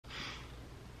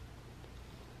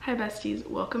Hi besties,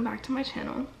 welcome back to my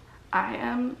channel. I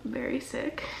am very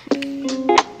sick.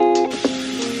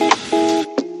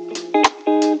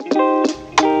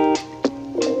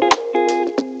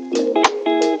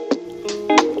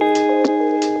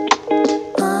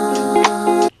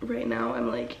 Right now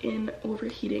I'm like in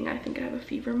overheating. I think I have a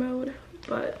fever mode,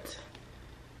 but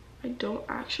I don't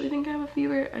actually think I have a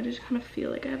fever. I just kind of feel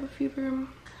like I have a fever.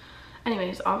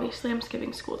 Anyways, obviously I'm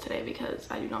skipping school today because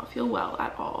I do not feel well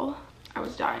at all. I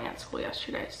was dying at school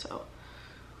yesterday, so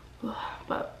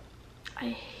but I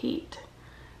hate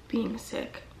being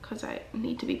sick because I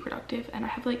need to be productive, and I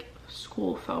have like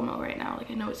school FOMO right now. Like,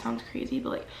 I know it sounds crazy, but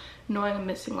like knowing I'm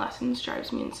missing lessons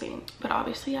drives me insane. But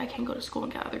obviously I can't go to school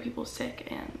and get other people sick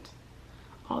and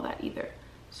all that either.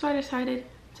 So I decided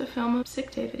to film a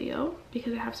sick day video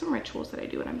because I have some rituals that I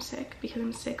do when I'm sick, because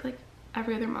I'm sick like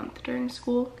every other month during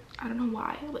school. I don't know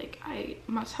why, like I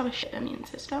must have a shit immune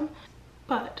system.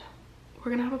 But we're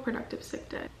gonna have a productive sick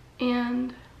day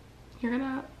and you're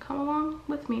gonna come along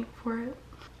with me for it.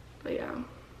 But yeah,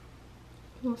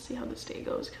 we'll see how this day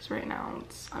goes because right now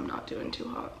I'm not doing too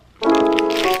hot.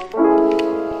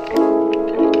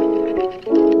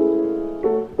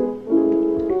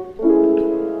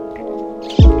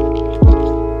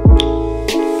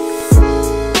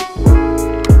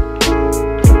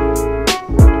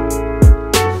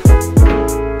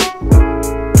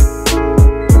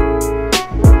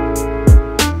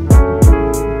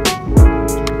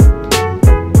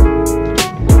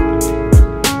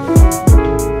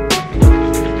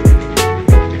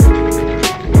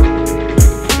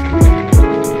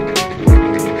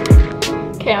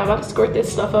 I'm about to squirt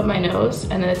this stuff up my nose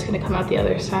and then it's gonna come out the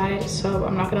other side, so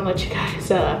I'm not gonna let you guys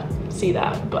see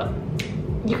that, but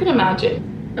you can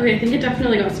imagine. Okay, I think it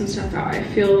definitely got some stuff out. I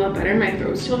feel a lot better. My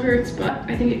throat still hurts, but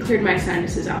I think it cleared my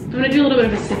sinuses out. I'm gonna do a little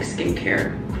bit of a sick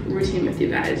skincare routine with you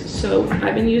guys. So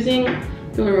I've been using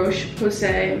the La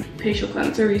Roche-Posay facial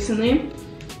cleanser recently.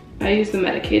 I use the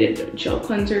medicated gel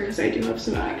cleanser because I do have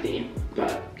some acne,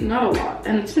 but not a lot,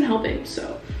 and it's been helping.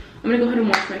 So I'm gonna go ahead and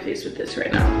wash my face with this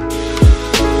right now.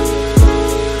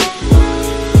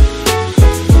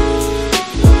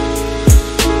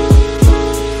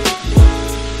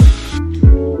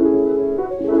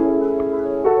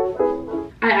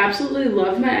 I absolutely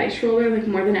love my ice roller like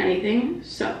more than anything,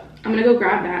 so I'm gonna go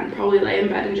grab that and probably lay in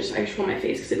bed and just ice roll my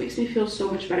face because it makes me feel so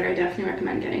much better. I definitely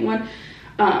recommend getting one.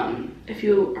 If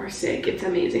you are sick, it's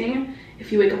amazing.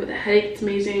 If you wake up with a headache, it's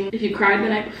amazing. If you cried the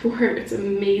night before, it's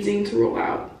amazing to roll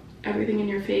out everything in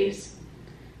your face.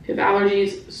 If you have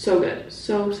allergies, so good,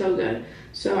 so good.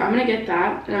 So I'm gonna get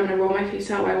that and I'm gonna roll my face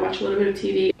out while I watch a little bit of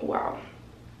TV. Wow,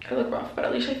 I look rough, but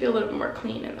at least I feel a little bit more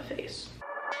clean in the face.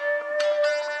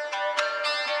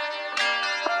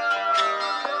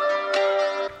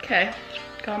 Okay,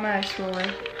 got my ice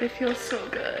roller. It feels so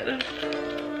good.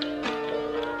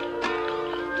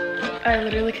 I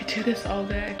literally could do this all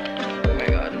day. Oh my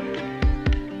god.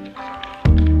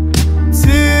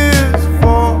 Tears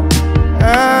fall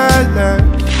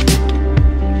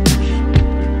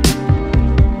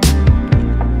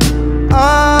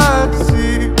I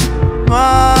see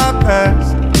my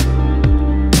past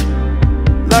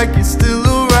like it's still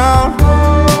around.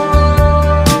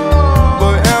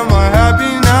 But am I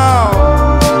happy now?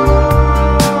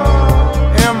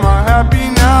 Am I happy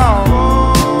now?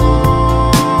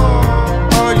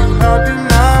 Are you happy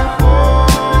now?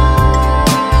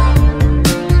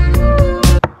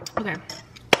 Okay,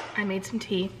 I made some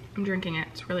tea. I'm drinking it.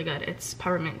 It's really good. It's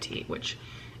peppermint tea, which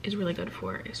is really good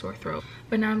for a sore throat.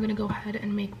 But now I'm gonna go ahead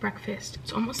and make breakfast.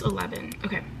 It's almost 11.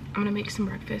 Okay, I'm gonna make some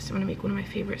breakfast. I'm gonna make one of my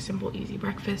favorite simple, easy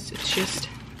breakfasts. It's just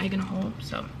egg in a hole.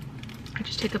 So I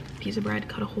just take a piece of bread,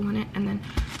 cut a hole in it, and then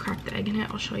crack the egg in it.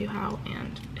 I'll show you how,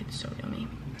 and it's so yummy.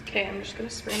 Okay, I'm just gonna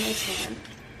spray my pan.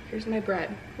 Here's my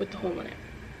bread with the hole in it.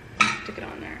 Stick it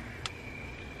on there.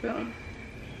 Boom.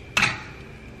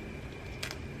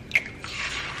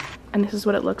 And this is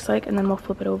what it looks like, and then we'll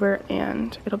flip it over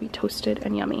and it'll be toasted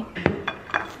and yummy.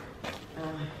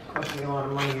 Cost me a lot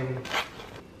of money.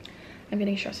 I'm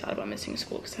getting stressed out about missing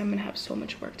school because I'm gonna have so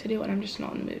much work to do and I'm just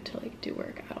not in the mood to like do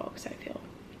work at all because I feel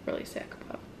really sick.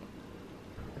 But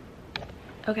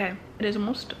okay, it is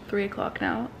almost 3 o'clock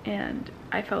now and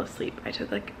I fell asleep. I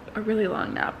took like a really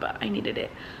long nap, but I needed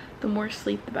it. The more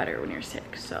sleep, the better when you're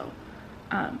sick. So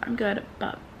I'm good,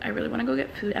 but I really want to go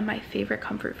get food, and my favorite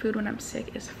comfort food when I'm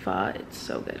sick is pho. It's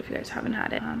so good if you guys haven't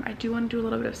had it. I do want to do a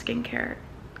little bit of skincare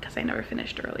because I never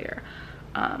finished earlier.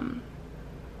 But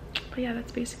yeah,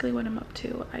 that's basically what I'm up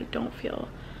to. I don't feel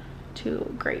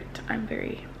too great. I'm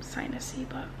very sinusy,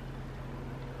 but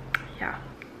yeah.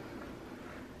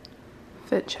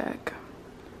 Fit check.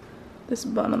 This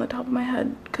bun on the top of my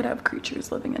head could have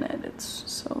creatures living in it. It's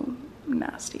so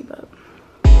nasty, but.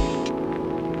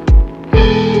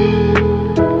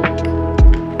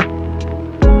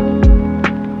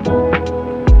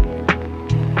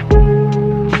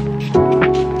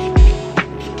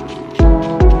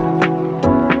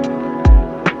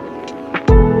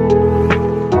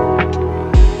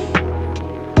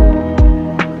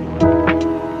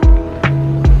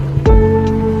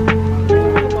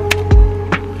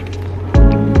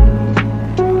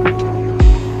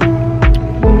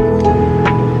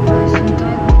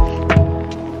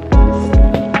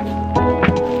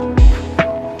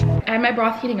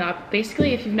 Broth heating up.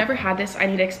 Basically, if you've never had this, I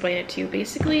need to explain it to you.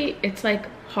 Basically, it's like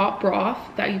hot broth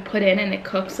that you put in and it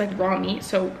cooks like raw meat.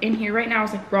 So in here right now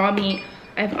is like raw meat.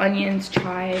 I have onions,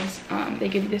 chives. They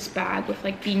give you this bag with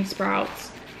like bean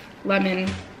sprouts, lemon.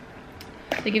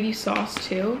 They give you sauce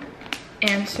too.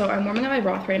 And so I'm warming up my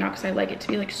broth right now because I like it to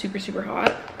be like super, super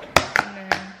hot.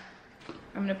 And then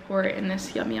I'm gonna pour it in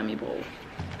this yummy, yummy bowl.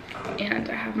 And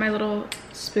I have my little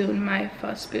spoon, my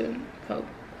pho spoon. Pho.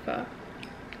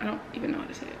 I don't even know how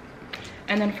to say it.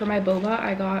 And then for my boba,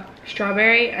 I got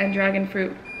strawberry and dragon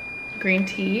fruit green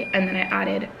tea, and then I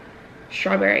added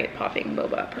strawberry popping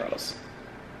boba pearls.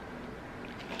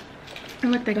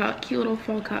 And look, they got cute little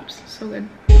fall cups. So good.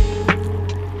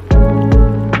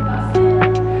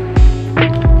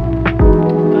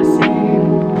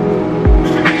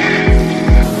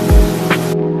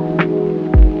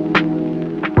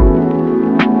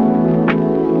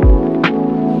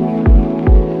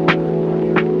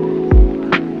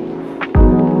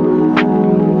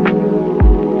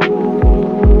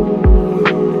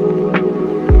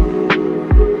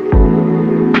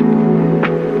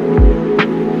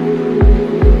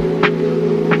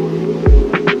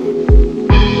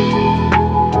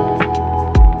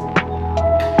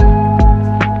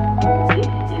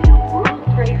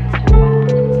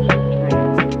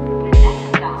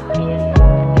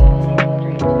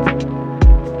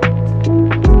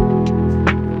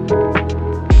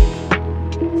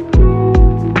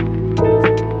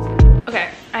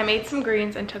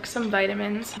 And took some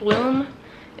vitamins. Bloom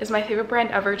is my favorite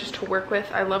brand ever just to work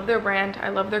with. I love their brand. I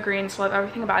love their greens. Love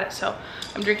everything about it. So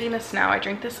I'm drinking this now. I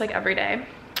drink this like every day.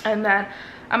 And then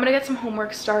I'm gonna get some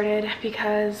homework started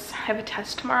because I have a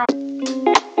test tomorrow.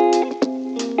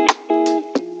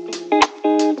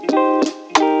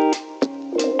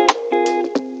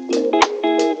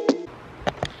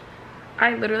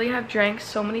 I literally have drank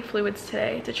so many fluids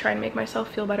today to try and make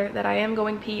myself feel better that I am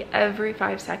going pee every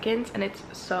 5 seconds, and it's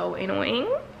so annoying.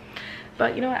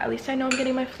 But you know what, at least I know I'm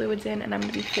getting my fluids in and I'm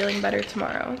gonna be feeling better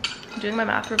tomorrow. I'm doing my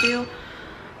math review,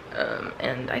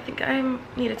 and I think I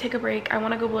need to take a break. I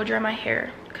want to go blow dry my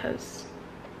hair because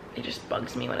it just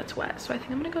bugs me when it's wet. So I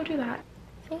think I'm gonna go do that.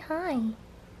 Say hi.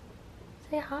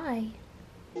 Say hi.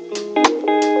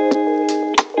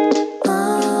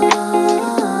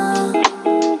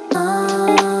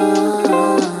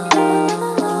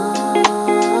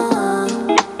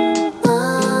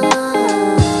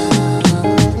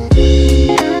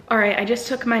 I just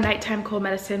took my nighttime cold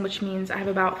medicine, which means I have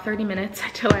about 30 minutes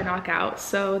till I knock out.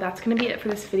 So that's gonna be it for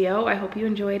this video. I hope you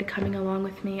enjoyed coming along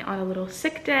with me on a little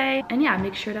sick day. And yeah,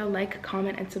 make sure to like,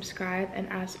 comment, and subscribe.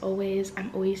 And as always,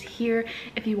 I'm always here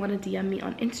if you want to DM me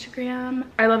on Instagram.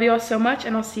 I love you all so much,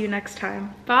 and I'll see you next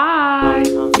time. Bye!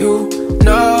 You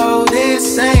know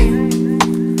this ain't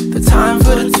the time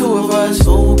for the two of us.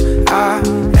 Ooh, I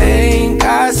ain't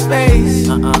got space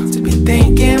to be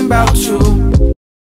thinking about you.